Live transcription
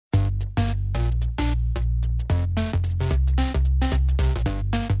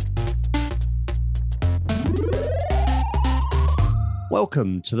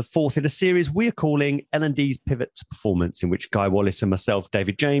Welcome to the fourth in a series we're calling L&D's Pivot to Performance, in which Guy Wallace and myself,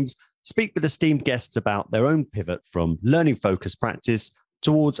 David James, speak with esteemed guests about their own pivot from learning-focused practice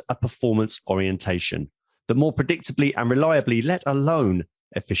towards a performance orientation that more predictably and reliably, let alone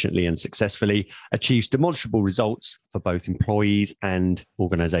efficiently and successfully, achieves demonstrable results for both employees and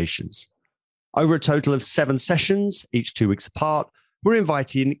organizations. Over a total of 7 sessions, each 2 weeks apart, we're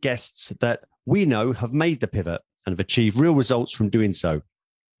inviting guests that we know have made the pivot and have achieved real results from doing so.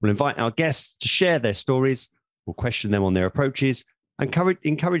 We'll invite our guests to share their stories, we'll question them on their approaches, and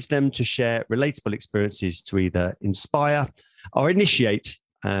encourage them to share relatable experiences to either inspire or initiate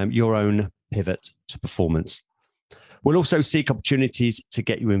your own pivot to performance. We'll also seek opportunities to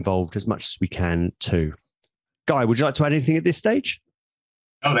get you involved as much as we can too. Guy, would you like to add anything at this stage?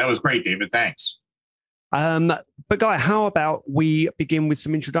 Oh, that was great, David. Thanks. But Guy, how about we begin with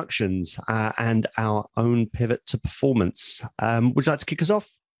some introductions and our own pivot to performance? Would you like to kick us off?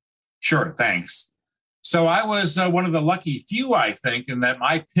 Sure, thanks. So I was one of the lucky few, I think, in that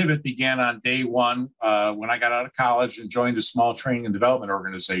my pivot began on day one when I got out of college and joined a small training and development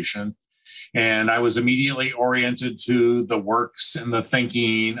organization. And I was immediately oriented to the works and the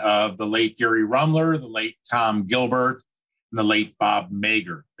thinking of the late Gary Rumler, the late Tom Gilbert, and the late Bob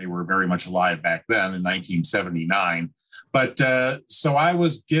Mager. They were very much alive back then in 1979. But so I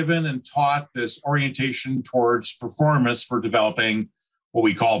was given and taught this orientation towards performance for developing what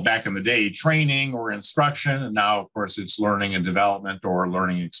we called back in the day training or instruction. And now, of course, it's learning and development or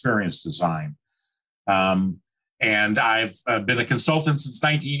learning experience design. And I've been a consultant since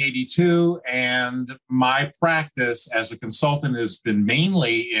 1982. And my practice as a consultant has been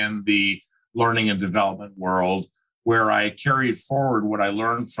mainly in the learning and development world, where I carried forward what I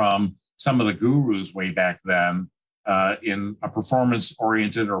learned from some of the gurus way back then in a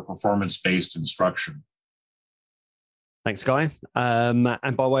performance-oriented or performance-based instruction. Thanks, Guy.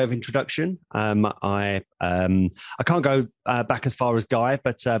 And by way of introduction, I can't go back as far as Guy,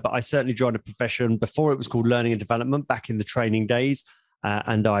 but I certainly joined a profession before it was called learning and development back in the training days,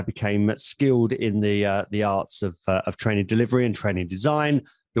 and I became skilled in the arts of training delivery and training design.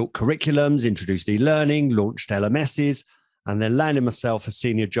 Built curriculums, introduced e-learning, launched LMSs, and then landed myself a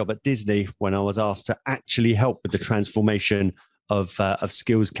senior job at Disney when I was asked to actually help with the transformation of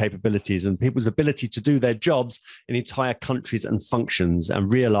skills, capabilities, and people's ability to do their jobs in entire countries and functions,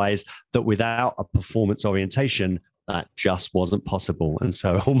 and realize that without a performance orientation, that just wasn't possible. And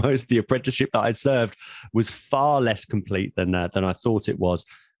so almost the apprenticeship that I served was far less complete than I thought it was.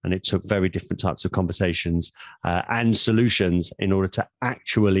 And it took very different types of conversations and solutions in order to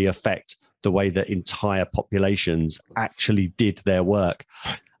actually affect the way that entire populations actually did their work.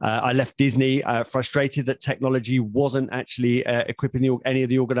 I left Disney frustrated that technology wasn't actually equipping any of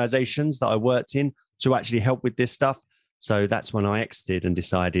the organizations that I worked in to actually help with this stuff. So that's when I exited and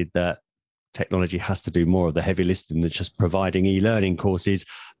decided that technology has to do more of the heavy lifting than just providing e-learning courses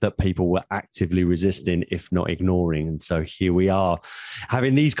that people were actively resisting, if not ignoring. And so here we are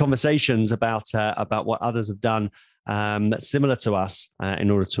having these conversations about what others have done that's similar to us in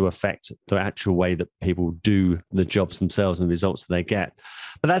order to affect the actual way that people do the jobs themselves and the results that they get.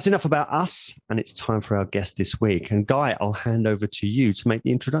 But that's enough about us, and it's time for our guest this week. And Guy, I'll hand over to you to make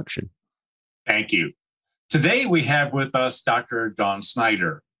the introduction. Thank you. Today we have with us Dr. Dawn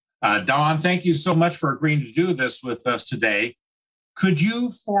Snyder. Dawn, thank you so much for agreeing to do this with us today. Could you,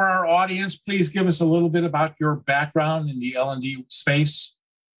 for our audience, please give us a little bit about your background in the L&D space?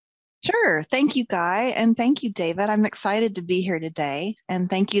 Sure. Thank you, Guy. And thank you, David. I'm excited to be here today. And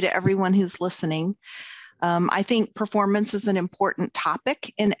thank you to everyone who's listening. I think performance is an important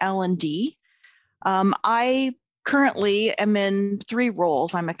topic in L&D. I currently am in 3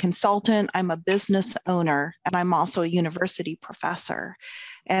 roles. I'm a consultant, I'm a business owner, and I'm also a university professor.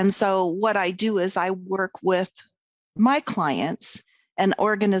 And so what I do is I work with my clients and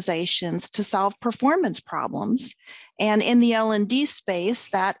organizations to solve performance problems. And in the L&D space,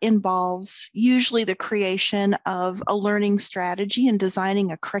 that involves usually the creation of a learning strategy and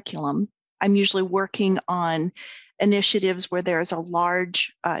designing a curriculum. I'm usually working on initiatives where there's a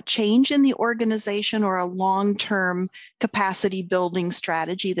large change in the organization or a long-term capacity building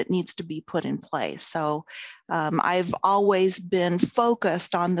strategy that needs to be put in place. So I've always been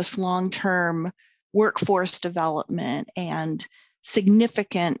focused on this long-term workforce development and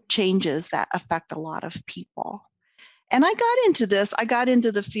significant changes that affect a lot of people. And I got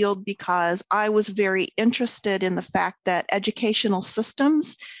into the field because I was very interested in the fact that educational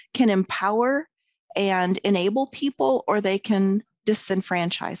systems can empower and enable people, or they can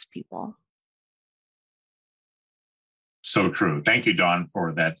disenfranchise people. So true. Thank you, Dawn,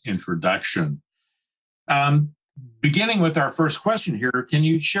 for that introduction. beginning with our first question here, can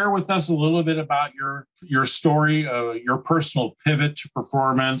you share with us a little bit about your story, your personal pivot to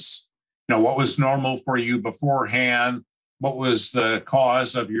performance? What was normal for you beforehand? What was the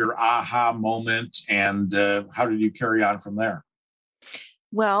cause of your aha moment, and how did you carry on from there?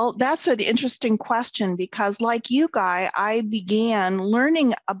 Well, that's an interesting question because, like you, Guy, I began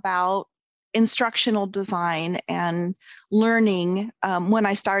learning about instructional design and learning when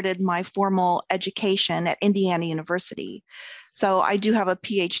I started my formal education at Indiana University. So I do have a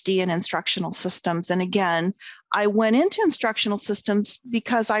PhD in instructional systems. And again, I went into instructional systems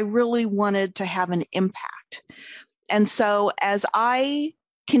because I really wanted to have an impact. And so as I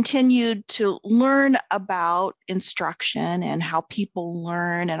continued to learn about instruction and how people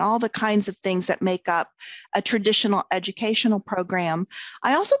learn and all the kinds of things that make up a traditional educational program,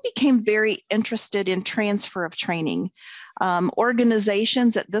 I also became very interested in transfer of training.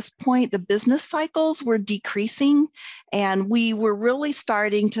 Organizations at this point, the business cycles were decreasing, and we were really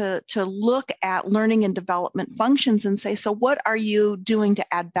starting to look at learning and development functions and say, so what are you doing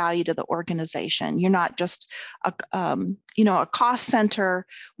to add value to the organization? You're not just a cost center.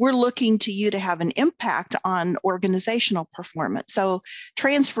 We're looking to you to have an impact on organizational performance. So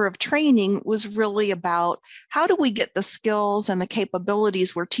transfer of training was really about how do we get the skills and the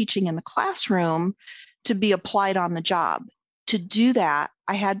capabilities we're teaching in the classroom to be applied on the job. To do that,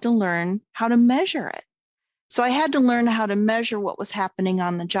 I had to learn how to measure it. So I had to learn how to measure what was happening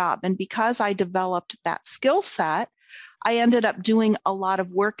on the job. And because I developed that skill set, I ended up doing a lot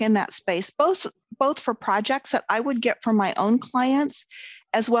of work in that space, both for projects that I would get from my own clients,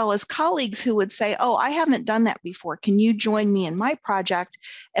 as well as colleagues who would say, oh, I haven't done that before. Can you join me in my project?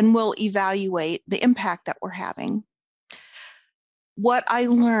 And we'll evaluate the impact that we're having. What I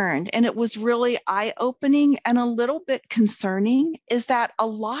learned, and it was really eye-opening and a little bit concerning, is that a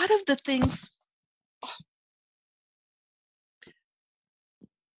lot of the things,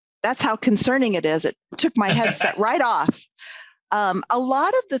 that's how concerning it is. It took my headset right off. A lot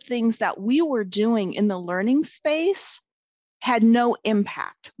of the things that we were doing in the learning space had no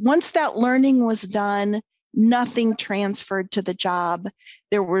impact. Once that learning was done, nothing transferred to the job.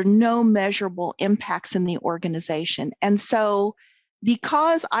 There were no measurable impacts in the organization. And so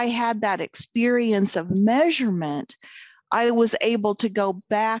because I had that experience of measurement, I was able to go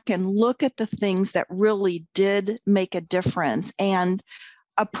back and look at the things that really did make a difference and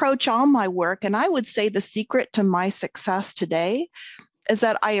approach all my work. And I would say the secret to my success today is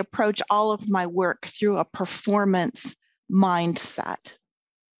that I approach all of my work through a performance mindset.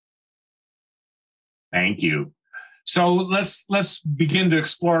 Thank you. So let's begin to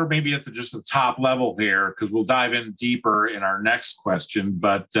explore maybe at just the top level here, because we'll dive in deeper in our next question.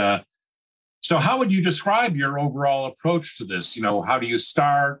 But so how would you describe your overall approach to this? How do you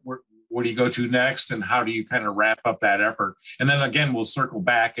start? What do you go to next? And how do you kind of wrap up that effort? And then again, we'll circle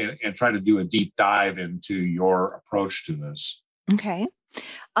back and try to do a deep dive into your approach to this. Okay.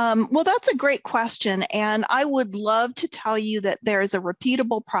 Well, that's a great question. And I would love to tell you that there is a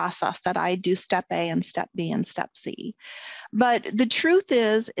repeatable process that I do step A and step B and step C. But the truth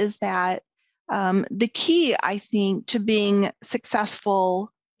is that the key, I think, to being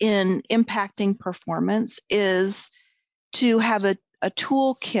successful in impacting performance is to have a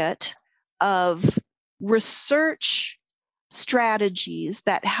toolkit of research strategies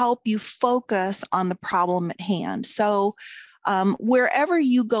that help you focus on the problem at hand. So wherever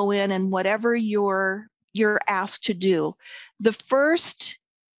you go in and whatever you're asked to do, the first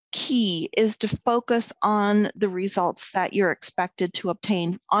key is to focus on the results that you're expected to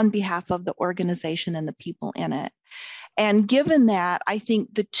obtain on behalf of the organization and the people in it. And given that, I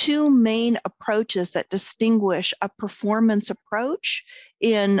think the two main approaches that distinguish a performance approach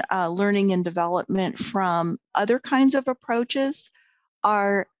in learning and development from other kinds of approaches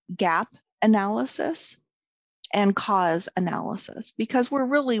are gap analysis and cause analysis, because we're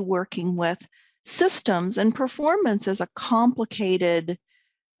really working with systems, and performance is a complicated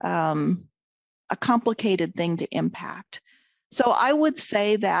thing to impact. So I would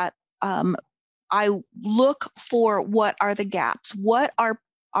say that I look for what are the gaps, what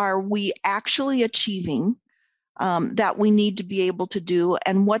are we actually achieving that we need to be able to do,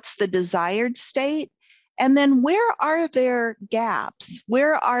 and what's the desired state. And then where are there gaps?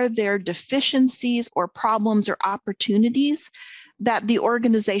 Where are there deficiencies or problems or opportunities that the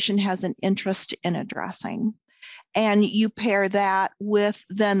organization has an interest in addressing? And you pair that with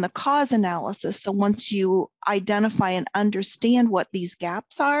then the cause analysis. So once you identify and understand what these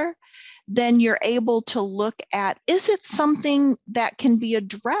gaps are, then you're able to look at, is it something that can be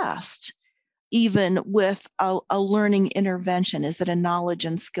addressed even with a learning intervention? Is it a knowledge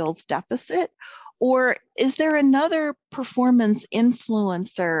and skills deficit? Or is there another performance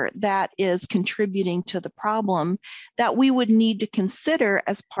influencer that is contributing to the problem that we would need to consider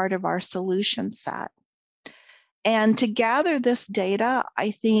as part of our solution set? And to gather this data, I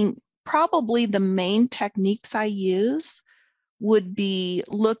think probably the main techniques I use would be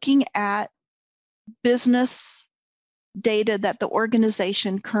looking at business data that the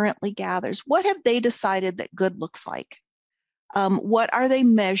organization currently gathers. What have they decided that good looks like? What are they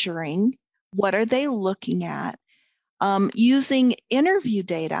measuring? What are they looking at? Using interview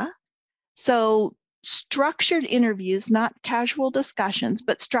data. So structured interviews, not casual discussions,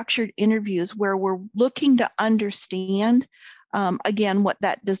 but structured interviews where we're looking to understand, again, what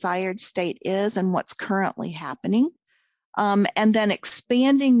that desired state is and what's currently happening. And then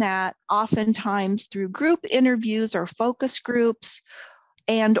expanding that oftentimes through group interviews or focus groups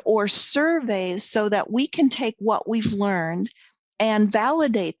and or surveys so that we can take what we've learned and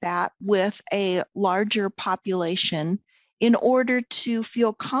validate that with a larger population in order to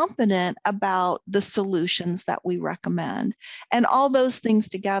feel confident about the solutions that we recommend. And all those things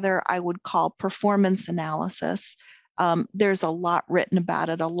together, I would call performance analysis. There's a lot written about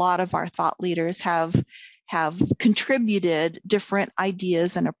it. A lot of our thought leaders have contributed different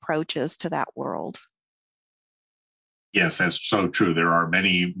ideas and approaches to that world. Yes, that's so true. There are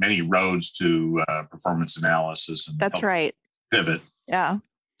many, many roads to performance analysis. And that's right. Pivot. Yeah.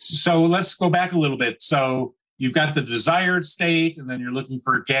 So let's go back a little bit. So you've got the desired state, and then you're looking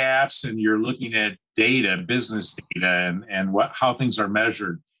for gaps, and you're looking at data, business data, and how things are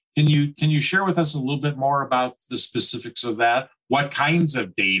measured. Can you share with us a little bit more about the specifics of that? What kinds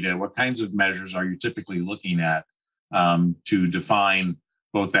of data, what kinds of measures are you typically looking at to define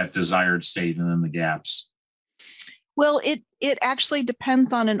both that desired state and then the gaps? Well, it actually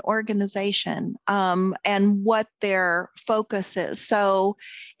depends on an organization and what their focus is. So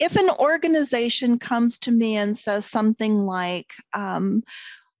if an organization comes to me and says something like,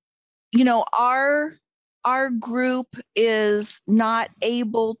 our group is not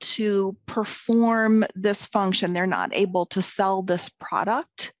able to perform this function, they're not able to sell this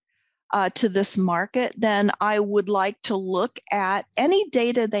product to this market, then I would like to look at any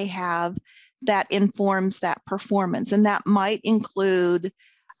data they have that informs that performance. And that might include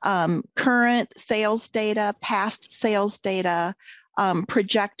current sales data, past sales data,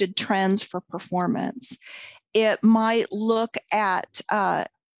 projected trends for performance. It might look at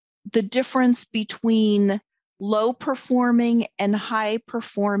the difference between low performing and high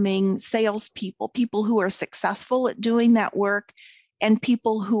performing salespeople, people who are successful at doing that work and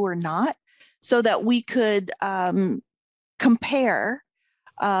people who are not, so that we could compare,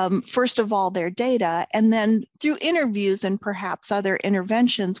 first of all, their data, and then through interviews and perhaps other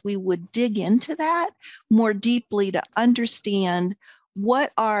interventions, we would dig into that more deeply to understand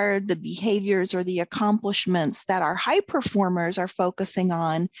what are the behaviors or the accomplishments that our high performers are focusing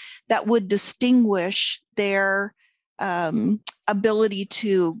on that would distinguish their ability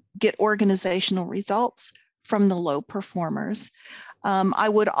to get organizational results from the low performers. I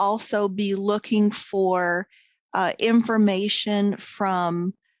would also be looking for information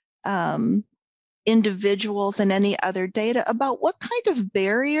from individuals and any other data about what kind of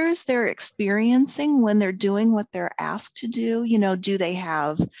barriers they're experiencing when they're doing what they're asked to do. Do they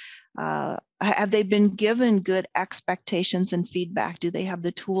have they been given good expectations and feedback? Do they have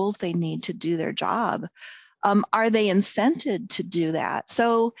the tools they need to do their job? Are they incented to do that?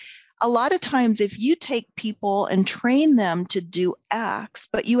 So a lot of times if you take people and train them to do X,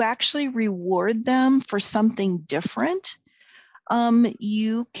 but you actually reward them for something different,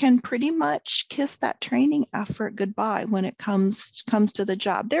 you can pretty much kiss that training effort goodbye when it comes to the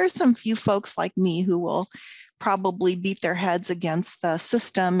job. There are some few folks like me who will probably beat their heads against the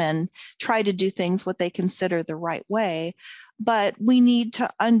system and try to do things what they consider the right way. But we need to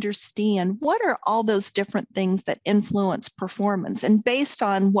understand what are all those different things that influence performance. And based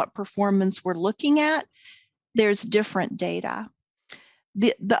on what performance we're looking at, there's different data.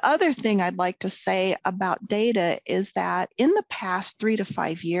 The other thing I'd like to say about data is that in the past 3 to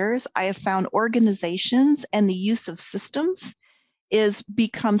 5 years, I have found organizations and the use of systems is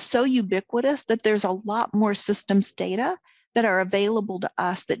become so ubiquitous that there's a lot more systems data that are available to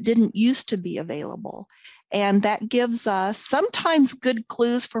us that didn't used to be available. And that gives us sometimes good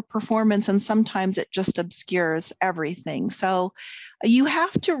clues for performance, and sometimes it just obscures everything. So you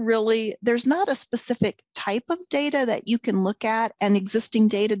have to really, there's not a specific type of data that you can look at, and existing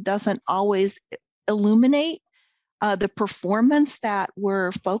data doesn't always illuminate the performance that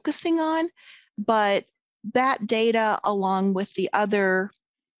we're focusing on. But that data, along with the other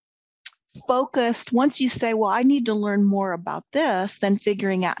focused, once you say, well, I need to learn more about this, then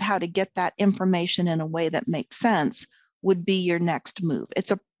figuring out how to get that information in a way that makes sense would be your next move.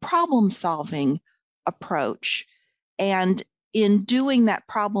 It's a problem-solving approach. And in doing that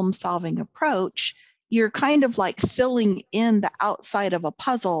problem-solving approach, you're kind of like filling in the outside of a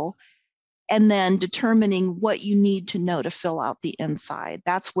puzzle and then determining what you need to know to fill out the inside.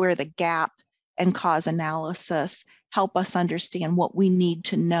 That's where the gap and cause analysis help us understand what we need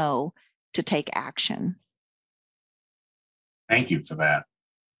to know to take action. Thank you for that.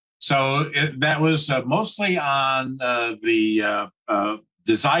 So that was mostly on the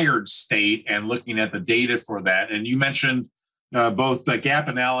desired state and looking at the data for that. And you mentioned both the gap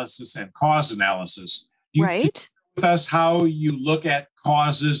analysis and cause analysis. Right. With us how you look at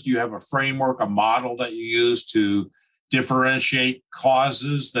causes. Do you have a framework, a model that you use to differentiate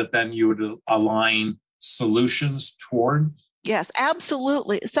causes that then you would align solutions toward? Yes,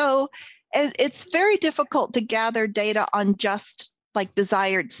 absolutely. So it's very difficult to gather data on just like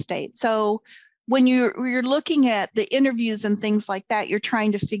desired state. So when you're looking at the interviews and things like that, you're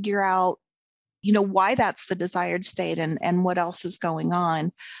trying to figure out, why that's the desired state and what else is going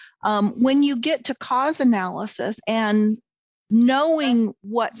on. When you get to cause analysis and knowing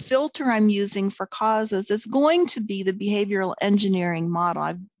what filter I'm using for causes is going to be the behavioral engineering model.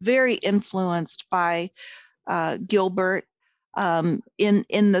 I'm very influenced by Gilbert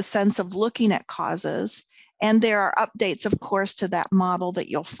in the sense of looking at causes. And there are updates, of course, to that model that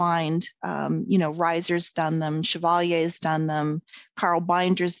you'll find. Reiser's done them, Chevalier's done them, Carl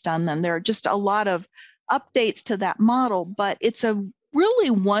Binder's done them. There are just a lot of updates to that model, but it's a really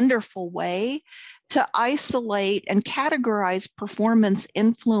wonderful way to isolate and categorize performance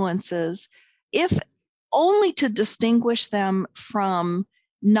influences, if only to distinguish them from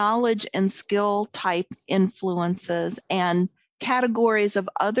knowledge and skill type influences and categories of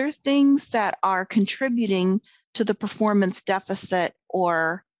other things that are contributing to the performance deficit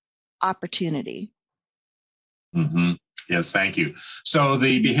or opportunity. Mm-hmm. Yes, thank you. So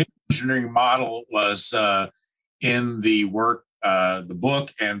the behavioral engineering model was in the work, the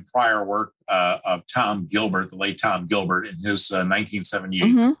book and prior work of Tom Gilbert, the late Tom Gilbert, in his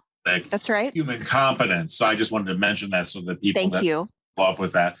 1978 book, That's right. Human Competence. So I just wanted to mention that so that people Thank you. Follow up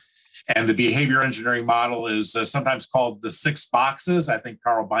with that. And the behavior engineering model is sometimes called the 6 boxes. I think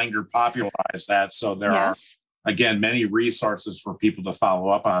Carl Binder popularized that. So there are, again, many resources for people to follow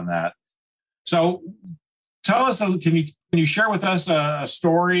up on that. So tell us, can you share with us a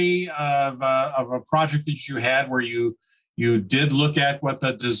story of a project that you had where you did look at what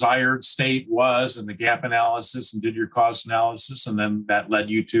the desired state was and the gap analysis and did your cause analysis, and then that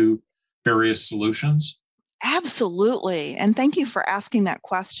led you to various solutions? Absolutely. And thank you for asking that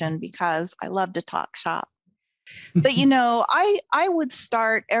question because I love to talk shop. But, I would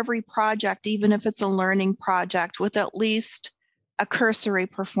start every project, even if it's a learning project, with at least a cursory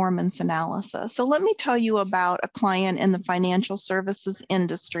performance analysis. So let me tell you about a client in the financial services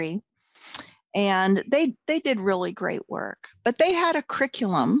industry. And they did really great work, but they had a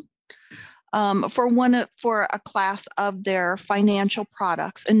curriculum for a class of their financial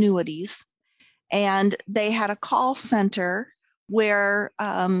products, annuities. And they had a call center where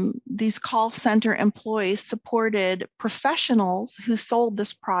these call center employees supported professionals who sold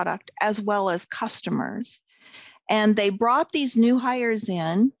this product as well as customers. And they brought these new hires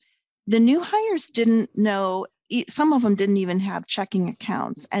in. The new hires didn't know, some of them didn't even have checking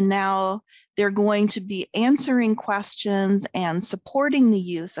accounts. And now they're going to be answering questions and supporting the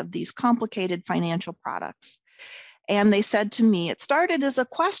use of these complicated financial products. And they said to me, it started as a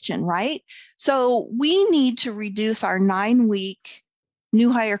question, right? So we need to reduce our 9-week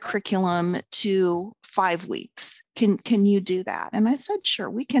new hire curriculum to 5 weeks. Can you do that? And I said, sure,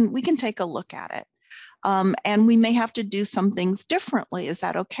 we can take a look at it. And we may have to do some things differently. Is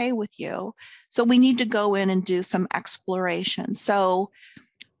that okay with you? So we need to go in and do some exploration. So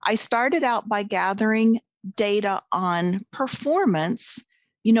I started out by gathering data on performance.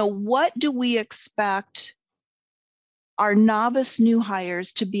 What do we expect our novice new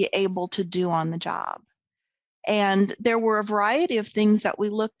hires to be able to do on the job? And there were a variety of things that we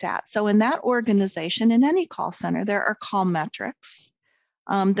looked at. So in that organization, in any call center, there are call metrics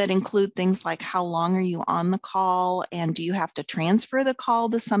that include things like how long are you on the call and do you have to transfer the call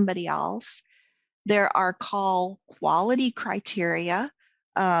to somebody else? There are call quality criteria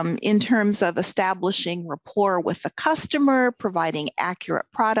in terms of establishing rapport with the customer, providing accurate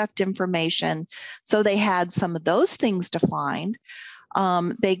product information. So they had some of those things defined.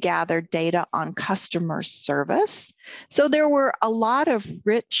 They gathered data on customer service. So there were a lot of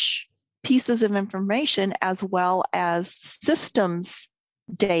rich pieces of information as well as systems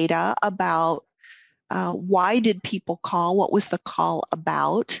data about why did people call, what was the call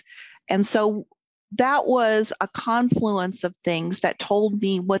about. And so that was a confluence of things that told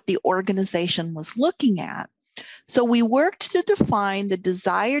me what the organization was looking at. So we worked to define the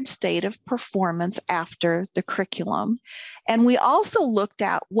desired state of performance after the curriculum. And we also looked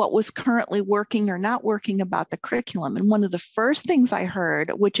at what was currently working or not working about the curriculum. And one of the first things I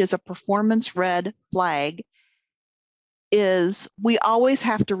heard, which is a performance red flag, is we always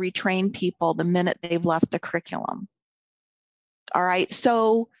have to retrain people the minute they've left the curriculum. All right,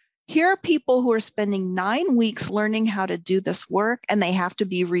 so here are people who are spending 9 weeks learning how to do this work, and they have to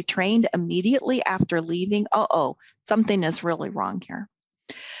be retrained immediately after leaving. Something is really wrong here.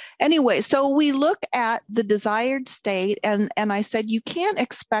 Anyway, so we look at the desired state, and I said, you can't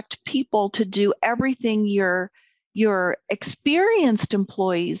expect people to do everything your experienced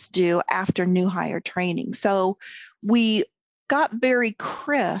employees do after new hire training. So we got very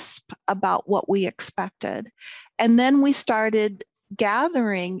crisp about what we expected. And then we started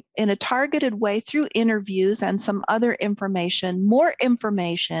gathering in a targeted way through interviews and some other information, more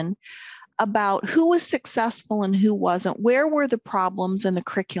information about who was successful and who wasn't, where were the problems in the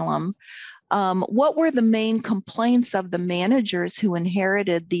curriculum, what were the main complaints of the managers who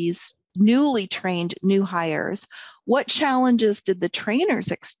inherited these newly trained new hires, what challenges did the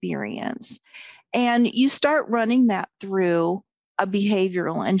trainers experience? And you start running that through a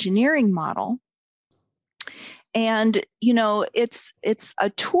behavioral engineering model. And, you know, it's a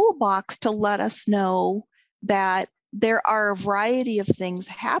toolbox to let us know that there are a variety of things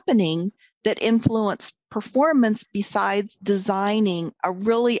happening that influence performance besides designing a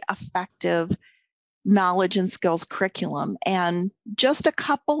really effective knowledge and skills curriculum. And just a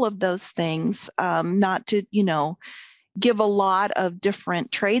couple of those things, not to, you know, give a lot of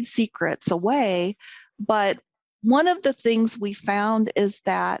different trade secrets away, but one of the things we found is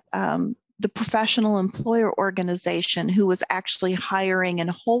that the professional employer organization who was actually hiring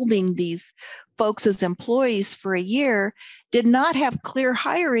and holding these folks as employees for a year did not have clear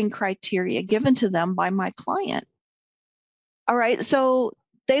hiring criteria given to them by my client. All right, so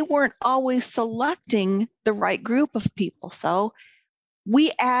they weren't always selecting the right group of people. So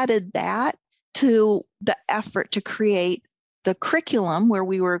we added that to the effort to create the curriculum where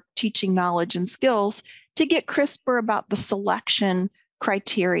we were teaching knowledge and skills to get crisper about the selection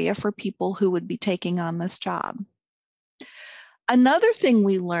criteria for people who would be taking on this job. Another thing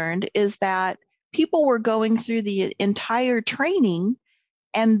we learned is that people were going through the entire training,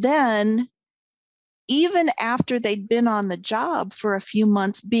 and then even after they'd been on the job for a few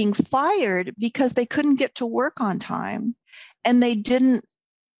months, being fired because they couldn't get to work on time and they didn't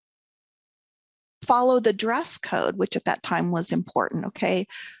follow the dress code, which at that time was important, okay?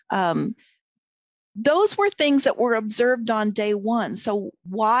 Those were things that were observed on day one. So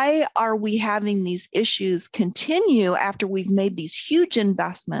why are we having these issues continue after we've made these huge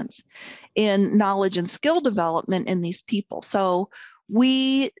investments in knowledge and skill development in these people? So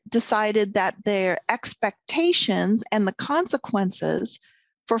we decided that their expectations and the consequences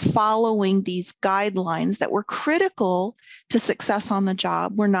for following these guidelines that were critical to success on the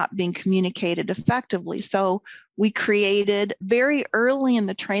job were not being communicated effectively. So we created very early in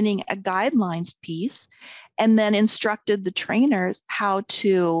the training a guidelines piece and then instructed the trainers how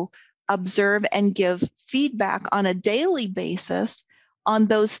to observe and give feedback on a daily basis on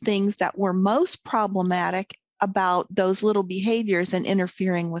those things that were most problematic about those little behaviors and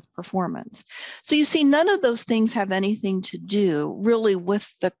interfering with performance. So you see, none of those things have anything to do really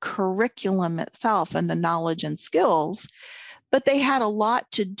with the curriculum itself and the knowledge and skills, but they had a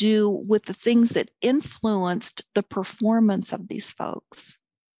lot to do with the things that influenced the performance of these folks.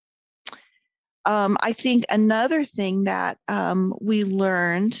 I think another thing that we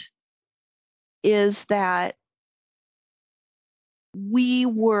learned is that we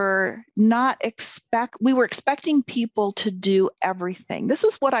were expecting people to do everything. This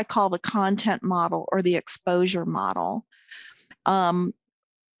is what I call the content model or the exposure model. And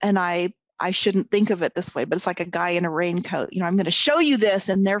I shouldn't think of it this way, but it's like a guy in a raincoat. You know, I'm going to show you this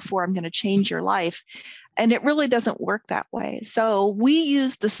and therefore I'm going to change your life. And it really doesn't work that way. So we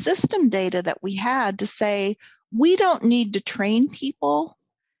used the system data that we had to say, we don't need to train people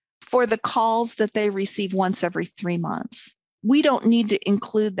for the calls that they receive once every 3 months. We don't need to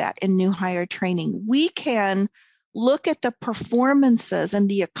include that in new hire training. We can look at the performances and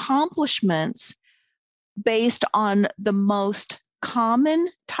the accomplishments based on the most common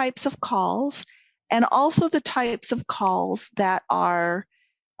types of calls and also the types of calls that are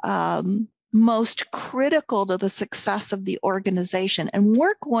most critical to the success of the organization. And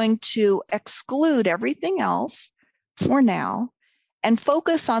we're going to exclude everything else for now and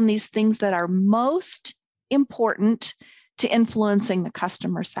focus on these things that are most important to influencing the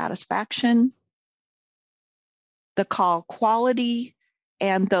customer satisfaction, the call quality,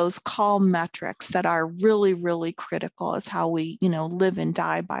 and those call metrics that are really, really critical as how we, live and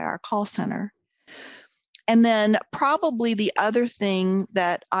die by our call center. And then probably the other thing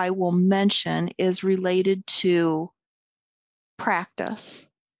that I will mention is related to practice.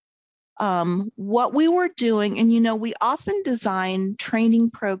 What we were doing, and we often design training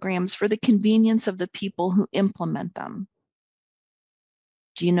programs for the convenience of the people who implement them.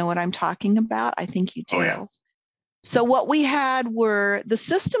 Do you know what I'm talking about? I think you do. Oh, yeah. So what we had were the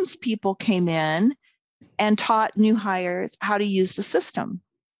systems people came in and taught new hires how to use the system.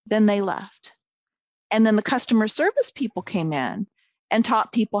 Then they left. And then the customer service people came in and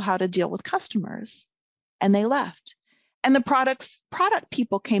taught people how to deal with customers, and they left. And the product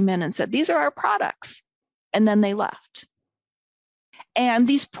people came in and said, these are our products. And then they left. And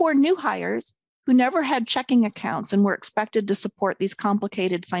these poor new hires who never had checking accounts and were expected to support these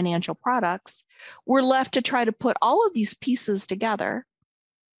complicated financial products were left to try to put all of these pieces together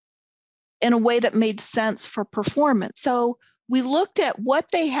in a way that made sense for performance. So we looked at what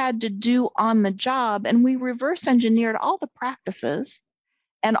they had to do on the job, and we reverse engineered all the practices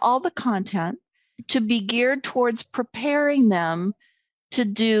and all the content to be geared towards preparing them to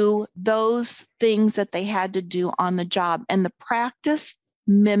do those things that they had to do on the job. And the practice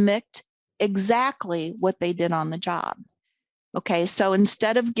mimicked exactly what they did on the job. Okay, so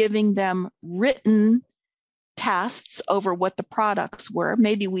instead of giving them written tests over what the products were,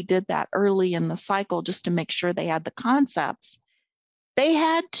 maybe we did that early in the cycle just to make sure they had the concepts. They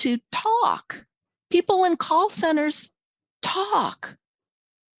had to talk. People in call centers talk.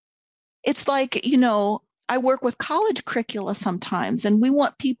 It's like, I work with college curricula sometimes, and we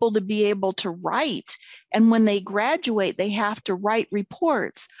want people to be able to write. And when they graduate, they have to write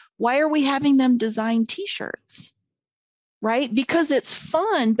reports. Why are we having them design t-shirts? Right? Because it's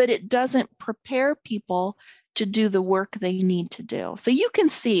fun, but it doesn't prepare people to do the work they need to do. So you can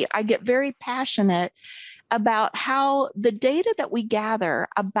see, I get very passionate about how the data that we gather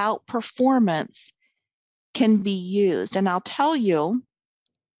about performance can be used. And I'll tell you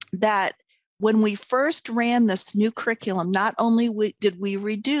that when we first ran this new curriculum, not only did we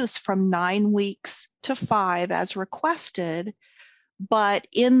reduce from 9 weeks to 5 as requested, but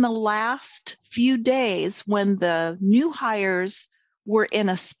in the last few days when the new hires were in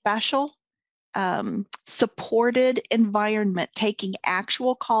a special supported environment, taking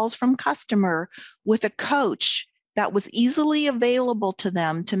actual calls from customer with a coach that was easily available to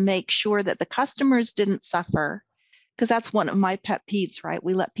them to make sure that the customers didn't suffer. Because that's one of my pet peeves, right?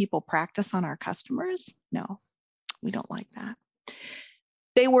 We let people practice on our customers. No, we don't like that.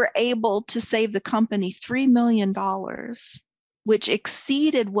 They were able to save the company $3 million, which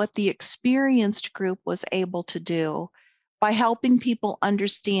exceeded what the experienced group was able to do by helping people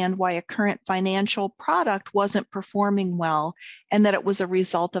understand why a current financial product wasn't performing well, and that it was a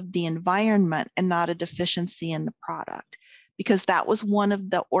result of the environment and not a deficiency in the product. Because that was one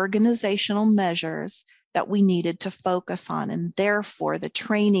of the organizational measures that we needed to focus on. And therefore, the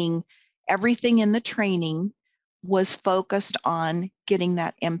training, everything in the training was focused on getting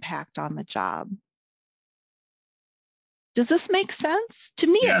that impact on the job. Does this make sense? To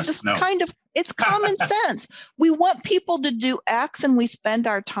me, Yes, it's just it's common sense. We want people to do X, and we spend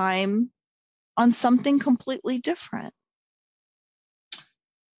our time on something completely different.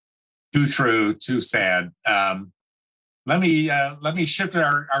 Too true, too sad. Let me shift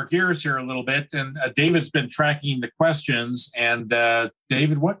our gears here a little bit. And David's been tracking the questions. And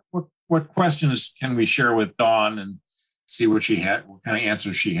David, what questions can we share with Dawn and see what kind of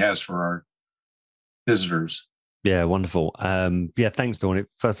answers she has for our visitors? Yeah, wonderful. Thanks, Dawn.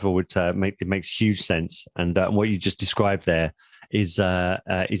 First of all, it makes huge sense, and what you just described there is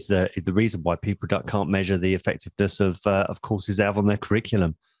the reason why people can't measure the effectiveness of courses they have on their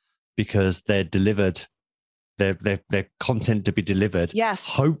curriculum, because they're delivered. Their content to be delivered. Yes.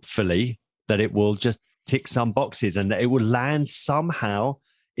 Hopefully that it will just tick some boxes and that it will land somehow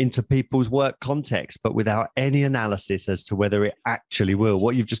into people's work context, but without any analysis as to whether it actually will.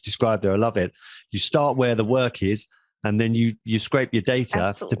 What you've just described there, I love it. You start where the work is, and then you scrape your data.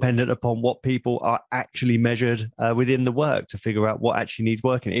 Absolutely. Dependent upon what people are actually measured within the work to figure out what actually needs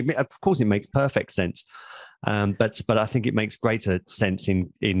working. Of course, it makes perfect sense. But I think it makes greater sense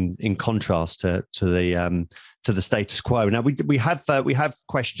in contrast to the status quo. Now we have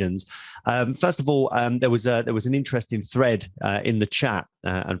questions. First of all, there was an interesting thread in the chat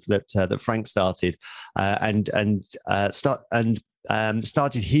that Frank started and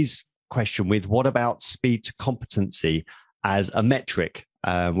started his question with, what about speed to competency as a metric,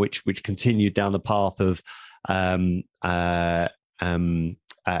 which continued down the path of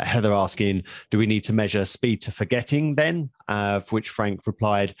Heather asking, do we need to measure speed to forgetting then? For which Frank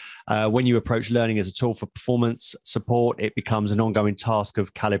replied, when you approach learning as a tool for performance support, it becomes an ongoing task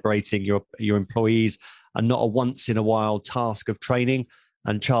of calibrating your employees and not a once in a while task of training.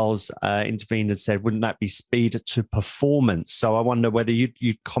 And Charles intervened and said, wouldn't that be speed to performance? So I wonder whether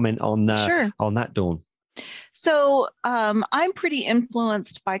you'd comment on Sure. on that, Dawn. So I'm pretty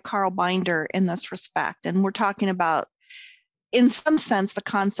influenced by Carl Binder in this respect. And we're talking about, in some sense, the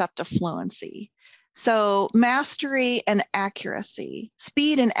concept of fluency. So mastery and accuracy,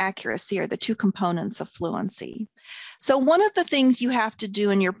 speed and accuracy are the two components of fluency. So one of the things you have to do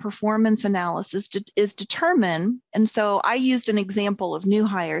in your performance analysis is determine, and so I used an example of new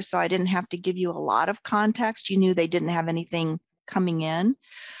hires, so I didn't have to give you a lot of context. You knew they didn't have anything coming in.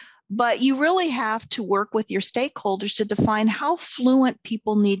 But you really have to work with your stakeholders to define how fluent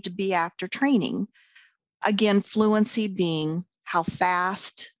people need to be after training. Again, fluency being how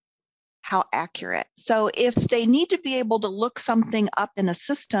fast, how accurate. So if they need to be able to look something up in a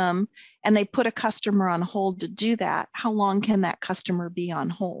system and they put a customer on hold to do that, how long can that customer be on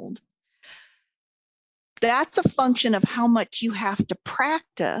hold? That's a function of how much you have to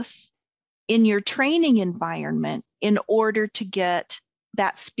practice in your training environment in order to get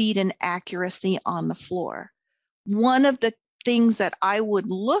that speed and accuracy on the floor. One of the things that I would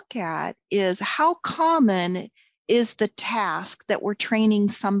look at is how common is the task that we're training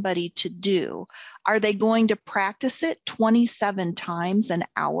somebody to do. Are they going to practice it 27 times an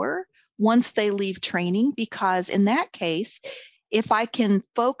hour once they leave training? Because in that case, if I can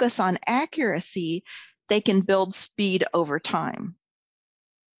focus on accuracy, they can build speed over time.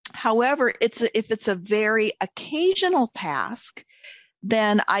 However, if it's a very occasional task,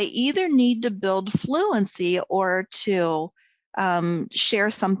 then I either need to build fluency or to share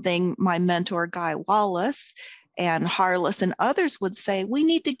something my mentor, Guy Wallace, and Harless and others would say, we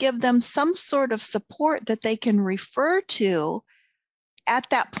need to give them some sort of support that they can refer to at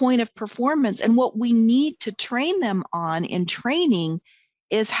that point of performance. And what we need to train them on in training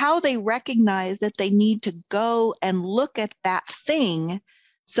is how they recognize that they need to go and look at that thing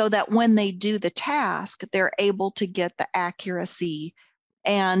so that when they do the task, they're able to get the accuracy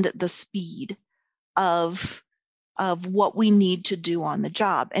and the speed of what we need to do on the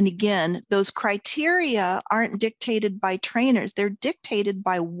job. And again, those criteria aren't dictated by trainers. They're dictated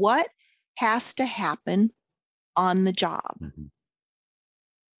by what has to happen on the job. Mm-hmm.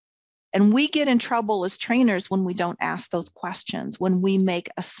 And we get in trouble as trainers when we don't ask those questions, when we make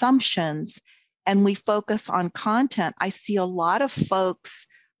assumptions and we focus on content. I see a lot of folks,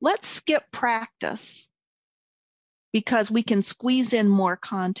 let's skip practice because we can squeeze in more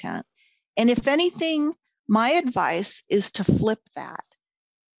content. And if anything, my advice is to flip that.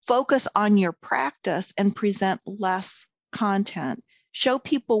 Focus on your practice and present less content. Show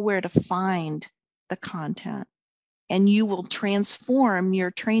people where to find the content, and you will transform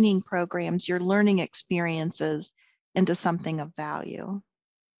your training programs, your learning experiences into something of value.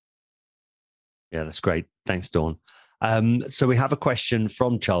 Yeah, that's great. Thanks, Dawn. So we have a question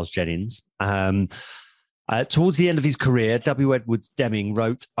from Charles Jennings. Towards the end of his career, W. Edwards Deming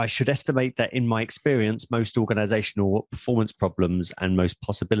wrote, I should estimate that in my experience, most organizational performance problems and most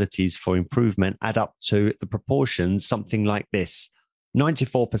possibilities for improvement add up to the proportions something like this.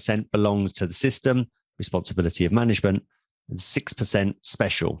 94% belongs to the system, responsibility of management, and 6%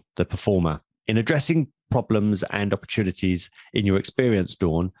 special, the performer. In addressing problems and opportunities in your experience,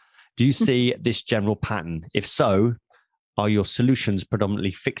 Dawn, do you see this general pattern? If so, are your solutions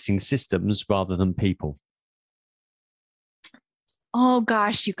predominantly fixing systems rather than people? Oh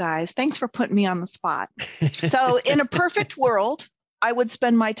gosh, you guys, thanks for putting me on the spot. So in a perfect world, I would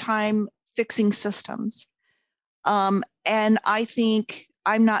spend my time fixing systems. And I think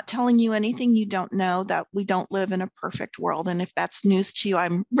I'm not telling you anything you don't know, that we don't live in a perfect world. And if that's news to you,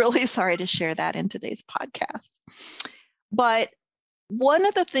 I'm really sorry to share that in today's podcast. But one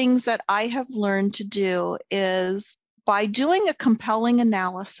of the things that I have learned to do is by doing a compelling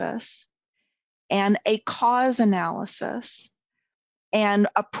analysis and a cause analysis, and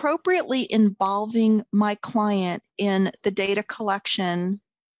appropriately involving my client in the data collection,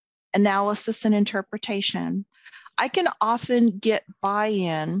 analysis, and interpretation, I can often get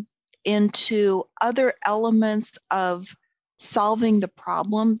buy-in into other elements of solving the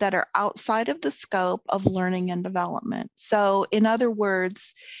problem that are outside of the scope of learning and development. So in other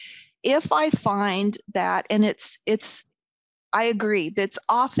words, if I find that, and I agree, that's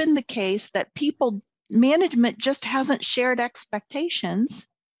often the case that management just hasn't shared expectations,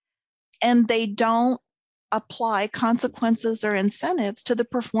 and they don't apply consequences or incentives to the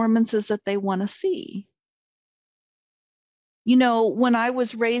performances that they want to see. You know, when I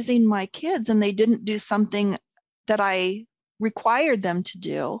was raising my kids and they didn't do something that I required them to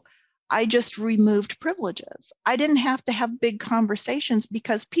do, I just removed privileges. I didn't have to have big conversations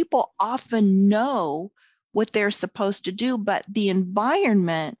because people often know what they're supposed to do, but the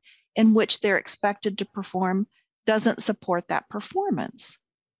environment in which they're expected to perform doesn't support that performance.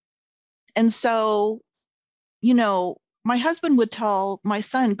 And so, you know, my husband would tell my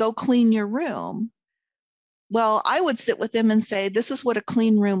son, go clean your room. Well, I would sit with him and say, this is what a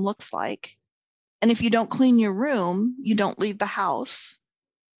clean room looks like. And if you don't clean your room, you don't leave the house.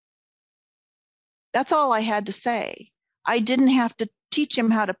 That's all I had to say. I didn't have to teach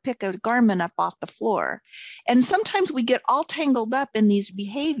him how to pick a garment up off the floor. And sometimes we get all tangled up in these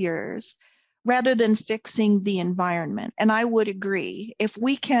behaviors rather than fixing the environment. And I would agree, if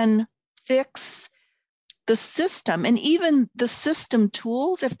we can fix the system and even the system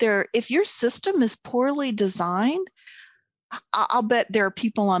tools, if your system is poorly designed, I'll bet there are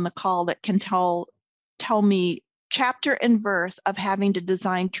people on the call that can tell me chapter and verse of having to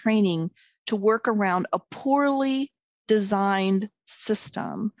design training to work around a poorly designed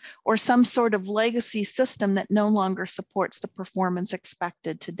system or some sort of legacy system that no longer supports the performance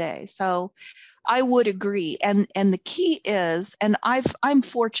expected today. So I would agree. And the key is, and I'm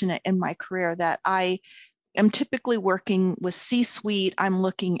fortunate in my career that I am typically working with C-suite. I'm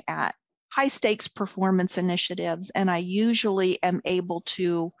looking at high stakes performance initiatives, and I usually am able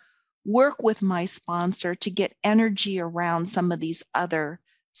to work with my sponsor to get energy around some of these other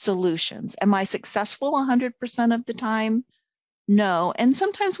solutions. Am I successful 100% of the time? No. And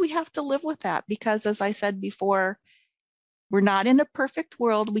sometimes we have to live with that because, as I said before, we're not in a perfect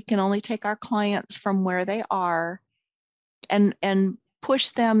world. We can only take our clients from where they are and push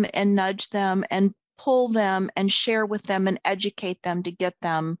them and nudge them and pull them and share with them and educate them to get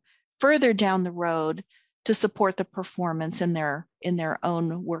them further down the road to support the performance in their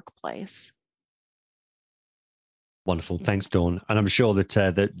own workplace. Wonderful. Thanks, Dawn. And I'm sure that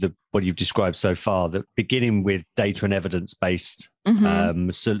the what you've described so far, that beginning with data and evidence-based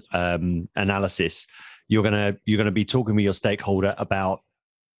analysis, you're gonna be talking with your stakeholder about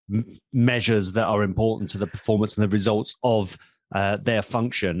measures that are important to the performance and the results of their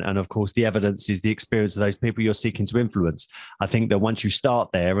function. And of course, the evidence is the experience of those people you're seeking to influence. I think that once you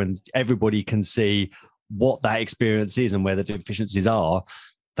start there and everybody can see what that experience is and where the deficiencies are,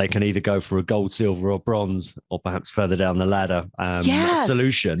 they can either go for a gold, silver, or bronze, or perhaps further down the ladder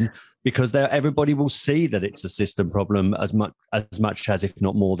solution, because everybody will see that it's a system problem as much as, if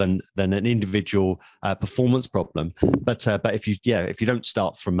not more than an individual performance problem. But if you don't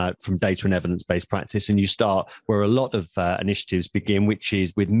start from data and evidence based practice, and you start where a lot of initiatives begin, which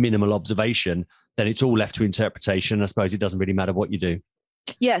is with minimal observation, then it's all left to interpretation. I suppose it doesn't really matter what you do.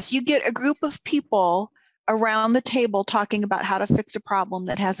 Yes, you get a group of people around the table talking about how to fix a problem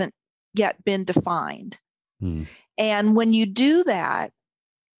that hasn't yet been defined. And when you do that,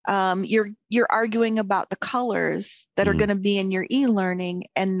 you're arguing about the colors that are going to be in your e-learning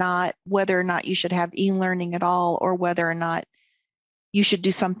and not whether or not you should have e-learning at all, or whether or not you should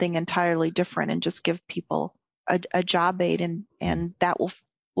do something entirely different and just give people a job aid, and that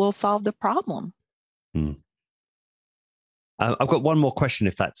will solve the problem. I've got one more question,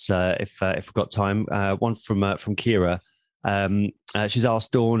 if that's if we've got time. One from Kira. She's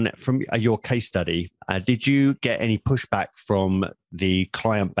asked, Dawn, from your case study, did you get any pushback from the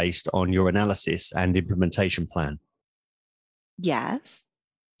client based on your analysis and implementation plan? Yes.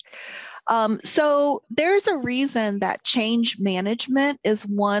 So there's a reason that change management is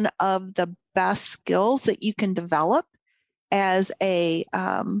one of the best skills that you can develop as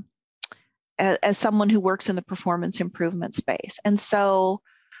as someone who works in the performance improvement space. And so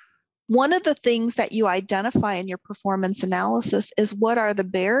one of the things that you identify in your performance analysis is what are the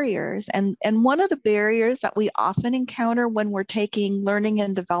barriers. And one of the barriers that we often encounter when we're taking learning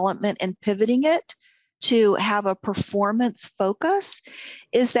and development and pivoting it to have a performance focus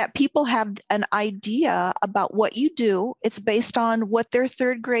is that people have an idea about what you do. It's based on what their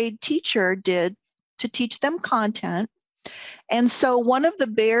third grade teacher did to teach them content. And so one of the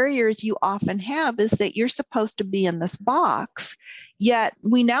barriers you often have is that you're supposed to be in this box, yet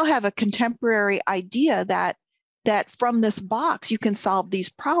we now have a contemporary idea that from this box you can solve these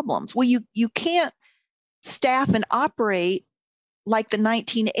problems. Well, you can't staff and operate like the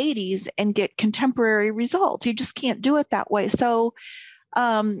 1980s and get contemporary results. You just can't do it that way. So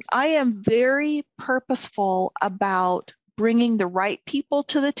I am very purposeful about bringing the right people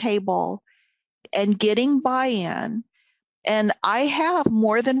to the table and getting buy-in. And I have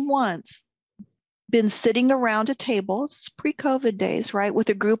more than once been sitting around a table, it's pre-COVID days, right, with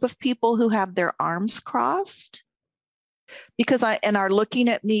a group of people who have their arms crossed and are looking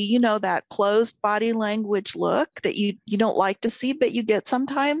at me, you know, that closed body language look that you don't like to see, but you get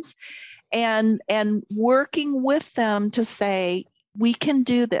sometimes, and working with them to say, we can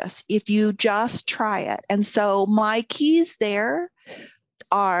do this if you just try it. And so my keys there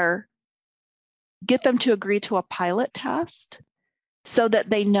are get them to agree to a pilot test so that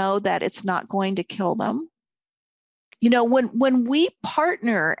they know that it's not going to kill them. You know, when we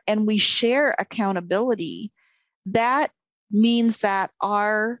partner and we share accountability, that means that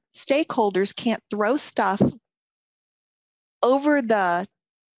our stakeholders can't throw stuff over the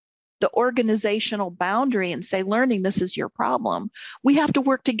organizational boundary and say, learning, this is your problem. We have to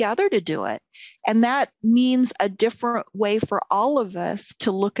work together to do it. And that means a different way for all of us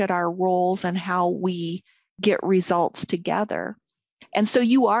to look at our roles and how we get results together. And so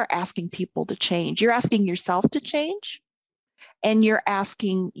you are asking people to change. You're asking yourself to change, and you're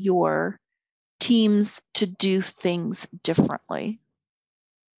asking your teams to do things differently.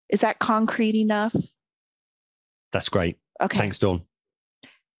 Is that concrete enough? That's great. Okay. Thanks, Dawn.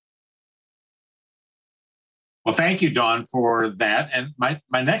 Well, thank you, Dawn, for that. And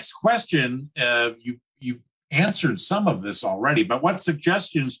my next question, you answered some of this already, but what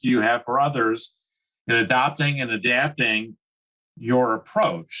suggestions do you have for others in adopting and adapting your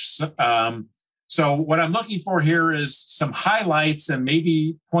approach? So what I'm looking for here is some highlights and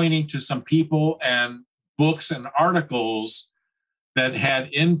maybe pointing to some people and books and articles that had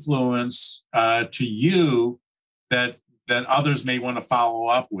influence to you that others may want to follow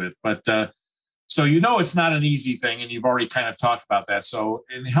up with. But so you know it's not an easy thing, and you've already kind of talked about that. So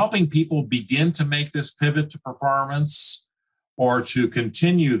in helping people begin to make this pivot to performance or to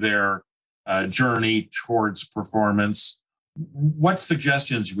continue their journey towards performance, what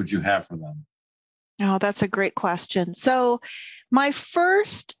suggestions would you have for them? Oh, that's a great question. So my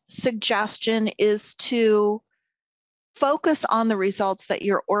first suggestion is to focus on the results that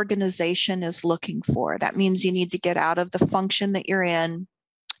your organization is looking for. That means you need to get out of the function that you're in,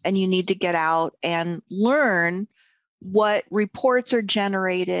 and you need to get out and learn what reports are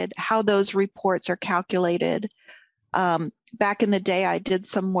generated, how those reports are calculated. Back in the day, I did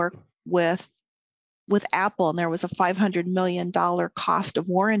some work with Apple, and there was a $500 million cost of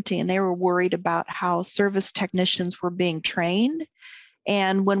warranty, and they were worried about how service technicians were being trained.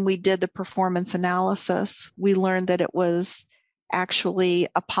 And when we did the performance analysis, we learned that it was actually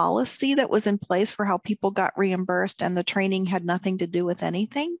a policy that was in place for how people got reimbursed, and the training had nothing to do with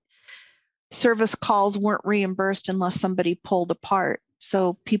anything. Service calls weren't reimbursed unless somebody pulled a part.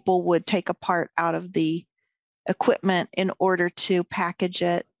 So people would take a part out of the equipment in order to package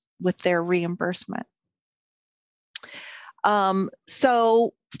it with their reimbursement.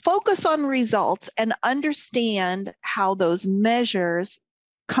 So focus on results and understand how those measures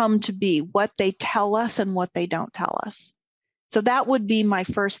come to be, what they tell us and what they don't tell us. So that would be my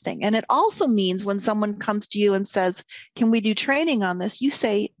first thing. And it also means when someone comes to you and says, can we do training on this? You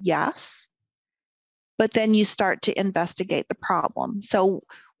say yes, but then you start to investigate the problem. So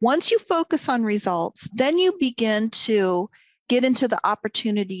once you focus on results, then you begin to get into the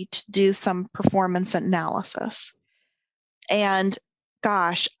opportunity to do some performance analysis. And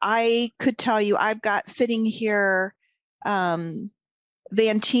gosh, I could tell you, I've got sitting here,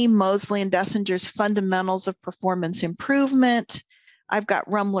 Van Team, Mosley, and Dessinger's Fundamentals of Performance Improvement. I've got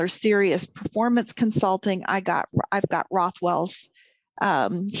Rumler's Serious Performance Consulting. I've got Rothwell's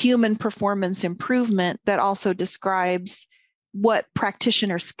Human Performance Improvement that also describes what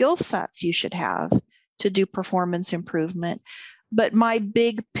practitioner skill sets you should have to do performance improvement. But my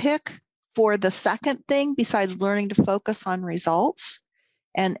big pick for the second thing, besides learning to focus on results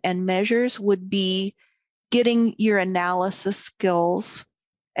and measures, would be getting your analysis skills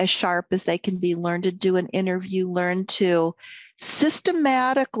as sharp as they can be. Learn to do an interview, learn to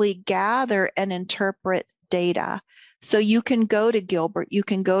systematically gather and interpret data. So you can go to Gilbert, you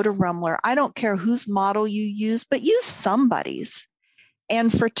can go to Rumler. I don't care whose model you use, but use somebody's.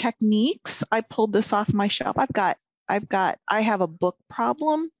 And for techniques, I pulled this off my shelf. I have a book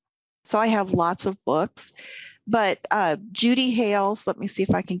problem. So I have lots of books, but Judy Hale's, let me see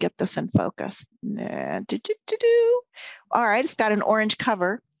if I can get this in focus. All right, it's got an orange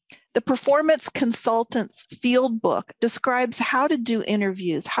cover. The Performance Consultant's Field Book describes how to do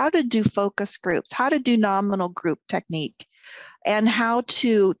interviews, how to do focus groups, how to do nominal group technique, and how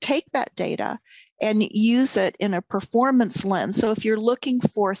to take that data and use it in a performance lens. So if you're looking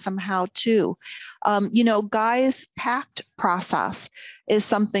for some how-to, Guy's PACT process is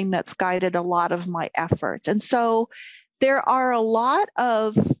something that's guided a lot of my efforts. And so there are a lot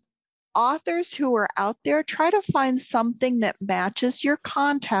of authors who are out there, try to find something that matches your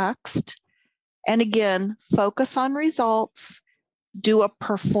context. And again, focus on results, do a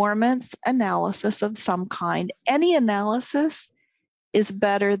performance analysis of some kind. Any analysis is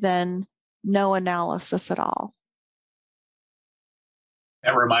better than no analysis at all.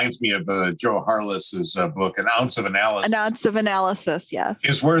 That reminds me of Joe Harless's book, An Ounce of Analysis. An Ounce of Analysis, yes.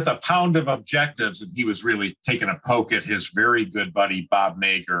 Is worth a pound of objectives. And he was really taking a poke at his very good buddy, Bob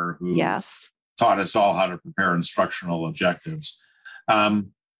Nager, who taught us all how to prepare instructional objectives.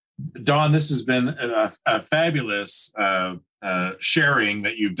 Dawn, this has been a fabulous sharing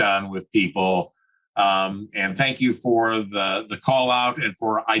that you've done with people. And thank you for the call out and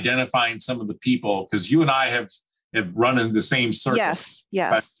for identifying some of the people, because you and I have run in the same circle.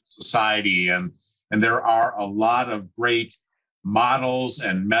 Yes. Society. And there are a lot of great models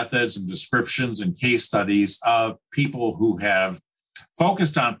and methods and descriptions and case studies of people who have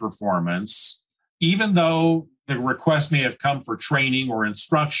focused on performance, even though the request may have come for training or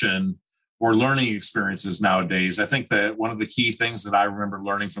instruction or learning experiences nowadays. I think that one of the key things that I remember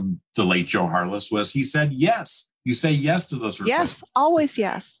learning from the late Joe Harless was he said, yes, you say yes to those requests. Yes, always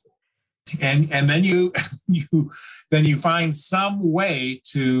yes. And then you find some way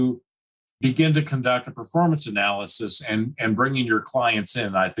to begin to conduct a performance analysis and bringing your clients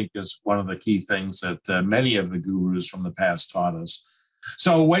in, I think, is one of the key things that many of the gurus from the past taught us.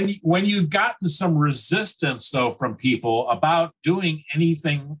 So when you've gotten some resistance, though, from people about doing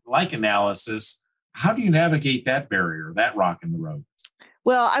anything like analysis, how do you navigate that barrier, that rock in the road?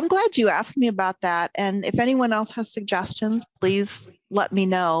 Well, I'm glad you asked me about that. And if anyone else has suggestions, please let me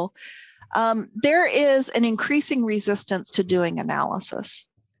know. There is an increasing resistance to doing analysis,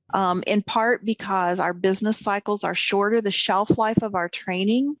 in part because our business cycles are shorter. The shelf life of our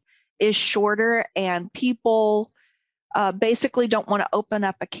training is shorter, and people basically don't want to open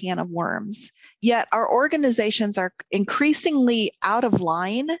up a can of worms. Yet our organizations are increasingly out of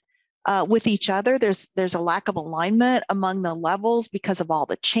line with each other. There's a lack of alignment among the levels because of all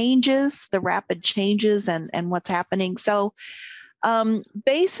the changes, the rapid changes and what's happening. So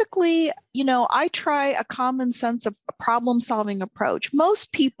basically, I try a common sense of problem solving approach.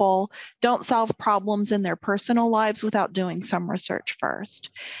 Most people don't solve problems in their personal lives without doing some research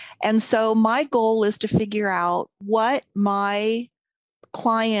first. And so my goal is to figure out what my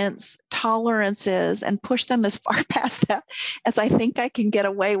clients' tolerance is and push them as far past that as I think I can get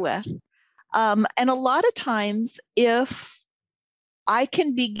away with. And a lot of times, if I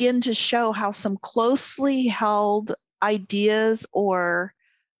can begin to show how some closely held ideas or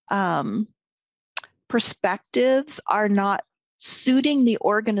perspectives are not suiting the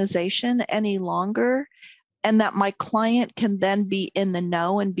organization any longer, and that my client can then be in the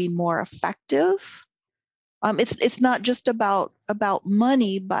know and be more effective. It's not just about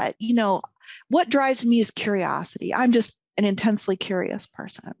money, but what drives me is curiosity. I'm just an intensely curious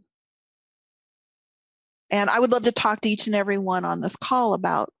person. And I would love to talk to each and every one on this call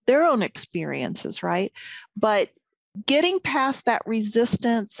about their own experiences, right? But getting past that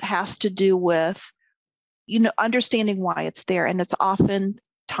resistance has to do with, understanding why it's there. And it's often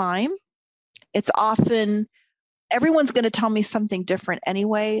time. It's often everyone's going to tell me something different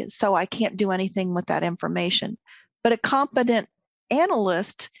anyway, so I can't do anything with that information. But a competent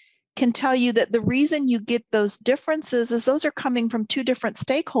analyst can tell you that the reason you get those differences is those are coming from two different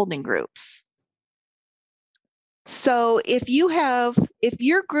stakeholding groups. So if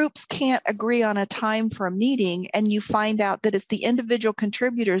your groups can't agree on a time for a meeting and you find out that it's the individual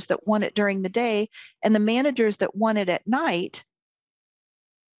contributors that want it during the day and the managers that want it at night,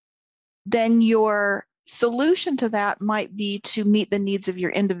 then your solution to that might be to meet the needs of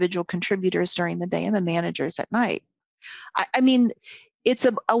your individual contributors during the day and the managers at night. I mean, it's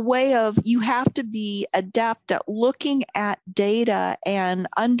a way of, you have to be adept at looking at data and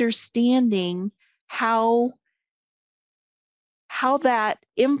understanding how that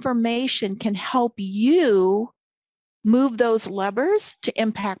information can help you move those levers to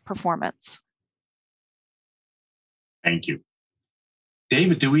impact performance. Thank you.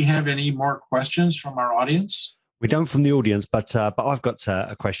 David, do we have any more questions from our audience? We don't from the audience, but I've got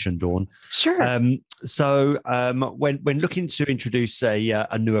a question, Dawn. Sure. So when looking to introduce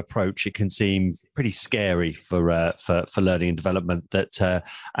a new approach, it can seem pretty scary for learning and development.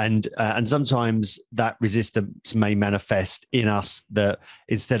 And sometimes that resistance may manifest in us that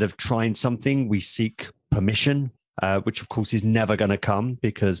instead of trying something, we seek permission. Which of course is never going to come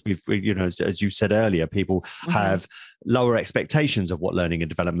because as you said earlier, people have lower expectations of what learning and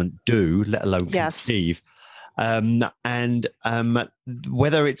development do, let alone achieve. And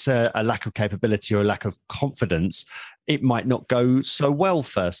whether it's a lack of capability or a lack of confidence, it might not go so well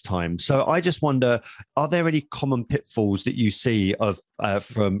first time. So I just wonder, are there any common pitfalls that you see of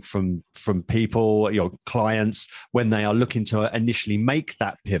from people, your clients, when they are looking to initially make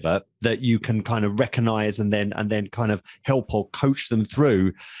that pivot, that you can kind of recognize and then kind of help or coach them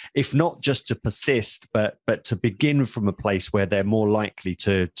through, if not just to persist, but to begin from a place where they're more likely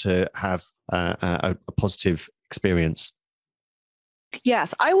to have a positive experience?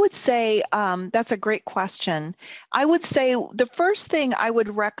 Yes, I would say that's a great question. I would say the first thing I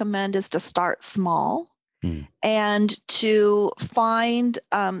would recommend is to start small and to find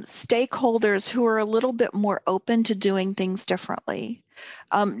stakeholders who are a little bit more open to doing things differently.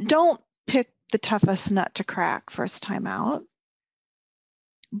 Don't pick the toughest nut to crack first time out,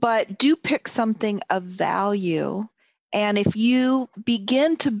 but do pick something of value. And if you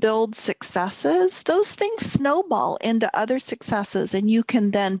begin to build successes, those things snowball into other successes. And you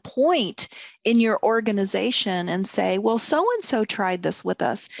can then point in your organization and say, well, so-and-so tried this with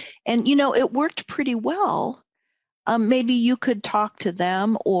us. And, it worked pretty well. Maybe you could talk to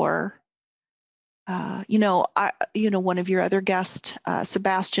them, or, one of your other guests,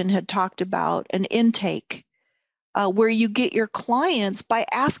 Sebastian, had talked about an intake. Where you get your clients by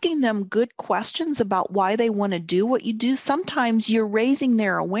asking them good questions about why they want to do what you do. Sometimes you're raising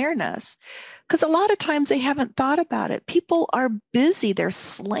their awareness, because a lot of times they haven't thought about it. People are busy, they're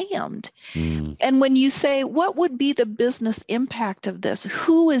slammed. And when you say, what would be the business impact of this?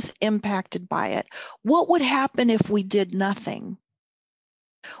 Who is impacted by it? What would happen if we did nothing?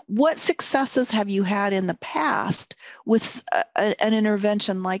 What successes have you had in the past with an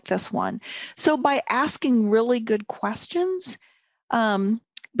intervention like this one? So by asking really good questions,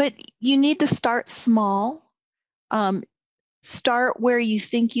 but you need to start small, start where you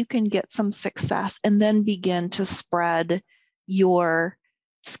think you can get some success, and then begin to spread your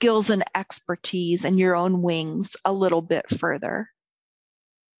skills and expertise and your own wings a little bit further.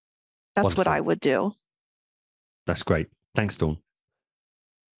 That's Wonderful. What I would do. That's great. Thanks, Dawn.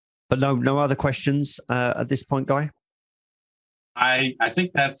 But no other questions at this point, Guy? I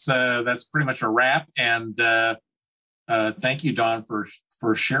think that's pretty much a wrap. And thank you, Dawn,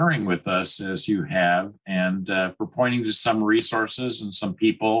 for sharing with us as you have, and for pointing to some resources and some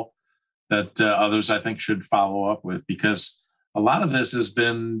people that others, I think, should follow up with, because a lot of this has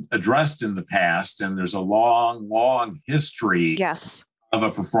been addressed in the past, and there's a long, long history of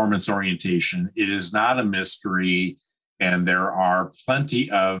a performance orientation. It is not a mystery, and there are plenty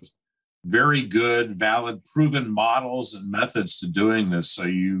of very good, valid, proven models and methods to doing this. So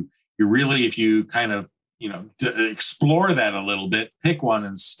you really, if you kind of, to explore that a little bit, pick one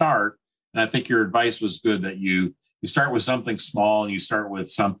and start. And I think your advice was good, that you start with something small, and you start with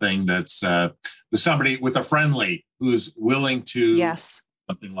something that's with a friendly who's willing to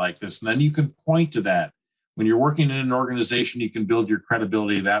something like this. And then you can point to that. When you're working in an organization, you can build your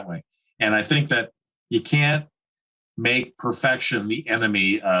credibility that way. And I think that you can't make perfection the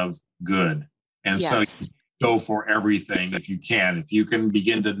enemy of good. And so you go for everything if you can. If you can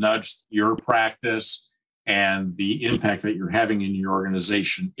begin to nudge your practice and the impact that you're having in your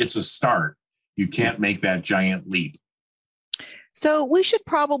organization, it's a start. You can't make that giant leap. So we should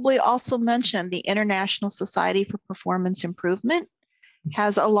probably also mention the International Society for Performance Improvement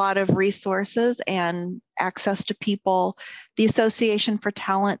has a lot of resources and access to people. The Association for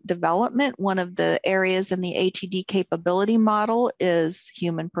Talent Development, one of the areas in the ATD capability model is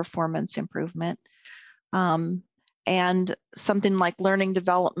human performance improvement. And something like Learning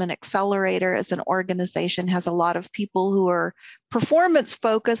Development Accelerator as an organization has a lot of people who are performance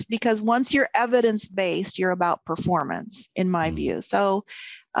focused, because once you're evidence-based, you're about performance, in my view. So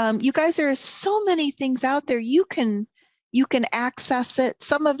you guys, there are so many things out there. You can access it.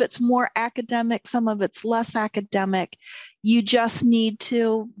 Some of it's more academic, some of it's less academic. You just need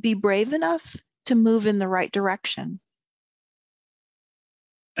to be brave enough to move in the right direction.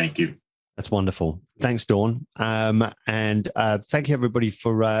 Thank you. That's wonderful. Thanks, Dawn. And thank you, everybody,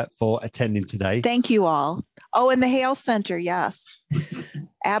 for attending today. Thank you all. Oh, and the Hale Center, yes.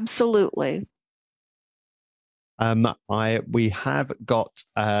 Absolutely. We have got...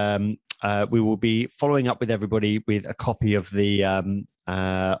 we will be following up with everybody with a copy of the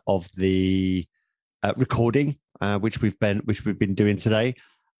recording, which we've been doing today.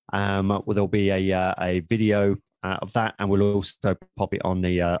 There'll be a video of that, and we'll also pop it on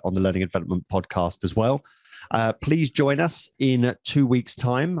the Learning and Development podcast as well. Please join us in 2 weeks'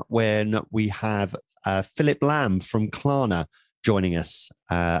 time when we have Philip Lamb from Klarna joining us,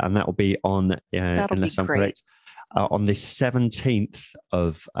 and that will be on. Unless I'm correct. on the 17th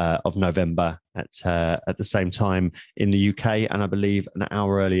of November at the same time in the UK, and I believe an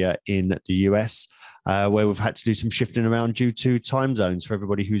hour earlier in the US, where we've had to do some shifting around due to time zones. For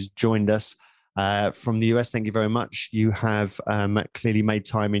everybody who's joined us from the US, thank you very much. You have clearly made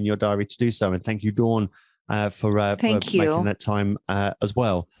time in your diary to do so, and thank you, Dawn, for making that time as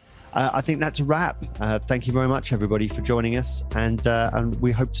well. I think that's a wrap. Thank you very much, everybody, for joining us, and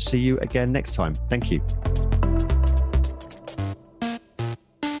we hope to see you again next time. Thank you.